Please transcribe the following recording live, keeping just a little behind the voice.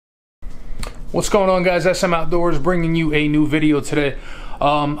What's going on, guys? SM Outdoors bringing you a new video today.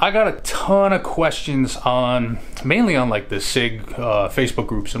 I got a ton of questions mainly on like the SIG Facebook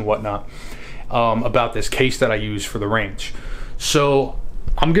groups and whatnot about this case that I use for the range. So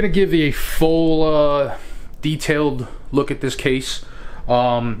I'm gonna give you a full detailed look at this case.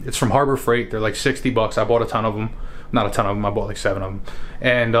 It's from Harbor Freight. They're like 60 bucks. I bought a ton of them. Not a ton of them, I bought like 7 of them.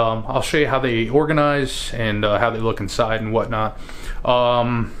 And I'll show you how they organize and how they look inside and whatnot.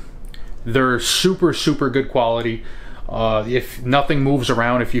 They're super good quality. If nothing moves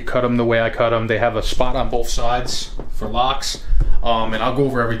around, if you cut them the way I cut them, they have a spot on both sides for locks. And I'll go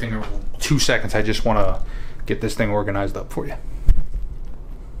over everything in 2 seconds. I just want to get this thing organized up for you.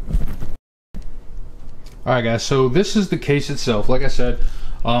 Alright guys, so this is the case itself. Like I said,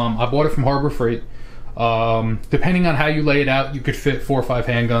 I bought it from Harbor Freight. Depending on how you lay it out, you could fit 4 or 5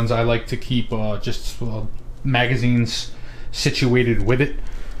 handguns. I like to keep just magazines situated with it.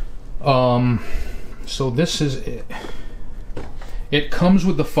 So this is it. It comes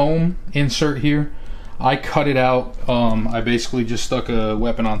with the foam insert here. I cut it out. I basically just stuck a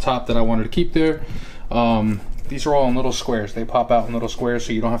weapon on top that I wanted to keep there. These are all in little squares. They pop out in little squares,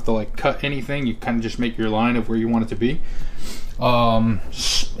 so you don't have to like cut anything. You kind of just make your line of where you want it to be.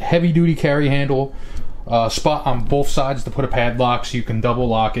 Heavy duty carry handle. Spot on both sides to put a padlock so you can double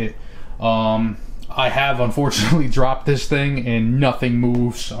lock it. I have unfortunately dropped this thing and nothing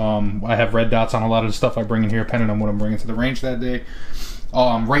moves. I have red dots on a lot of the stuff I bring in here depending on what I'm bringing to the range that day.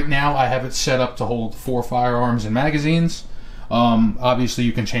 Right now I have it set up to hold 4 firearms and magazines. Obviously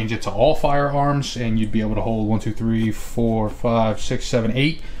you can change it to all firearms and you'd be able to hold 1, 2, 3, 4, 5, 6, 7,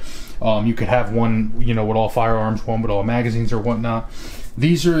 8. You could have one, you know, with all firearms, one with all magazines or whatnot.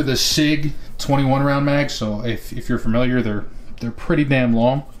 These are the SIG 21 round mags, so if you're familiar, they're pretty damn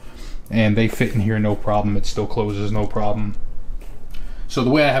long and they fit in here no problem. It still closes no problem. So the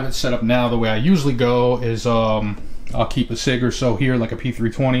way I have it set up now, the way I usually go is I'll keep a SIG or so here, like a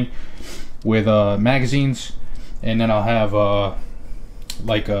P320 with magazines, and then I'll have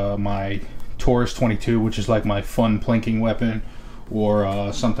my Taurus 22, which is like my fun plinking weapon,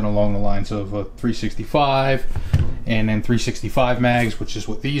 or something along the lines of a 365, and then 365 mags, which is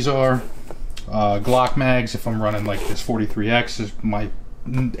what these are. Glock mags, if I'm running like this 43X, is my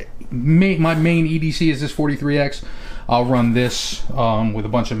main EDC is this 43X. I'll run this with a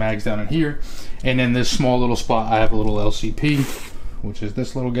bunch of mags down in here, and then this small little spot I have a little LCP, which is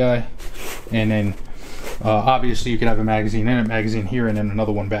this little guy, and then obviously you could have a magazine in it, magazine here, and then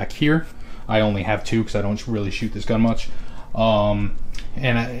another one back here. I only have 2 because I don't really shoot this gun much.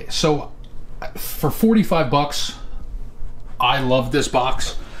 So for 45 bucks, I love this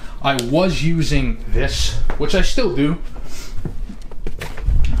box. I was using this, which I still do.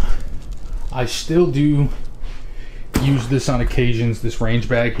 I still do use this on occasions, this range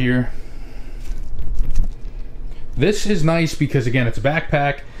bag here. This is nice because, again, it's a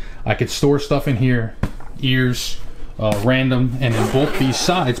backpack. I could store stuff in here, ears, random, and then both these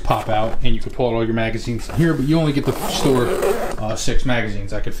sides pop out and you could pull out all your magazines in here, but you only get to store 6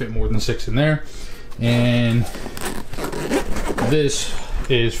 magazines. I could fit more than 6 in there. And this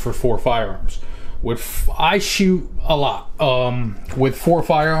is for 4 firearms. I shoot a lot. With 4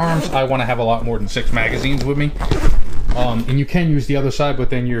 firearms, I want to have a lot more than 6 magazines with me. And you can use the other side, but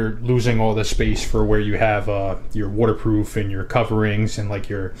then you're losing all the space for where you have your waterproof and your coverings and like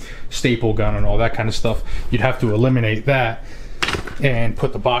your staple gun and all that kind of stuff. You'd have to eliminate that and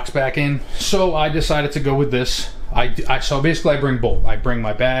put the box back in. So I decided to go with this. So basically I bring both. I bring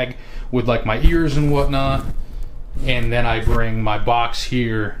my bag with like my ears and whatnot, and then I bring my box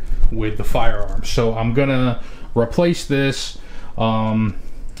here with the firearms. So I'm gonna replace this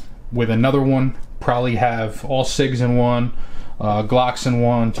with another one. Probably have all SIGs in one, Glocks in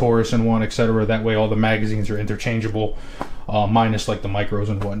one, Taurus in one, etc. That way all the magazines are interchangeable, minus like the micros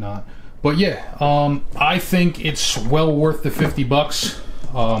and whatnot. But yeah, I think it's well worth the 50 bucks.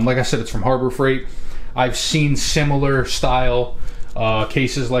 Like I said, it's from Harbor Freight. I've seen similar style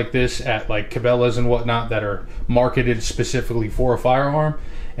cases like this at like Cabela's and whatnot that are marketed specifically for a firearm,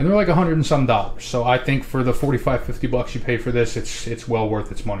 and they're like $100 and some. So I think for the 45-50 bucks you pay for this, it's well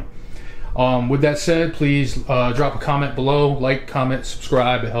worth its money. With that said, please drop a comment below, like, comment,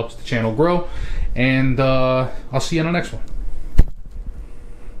 subscribe. It helps the channel grow, and I'll see you on the next one.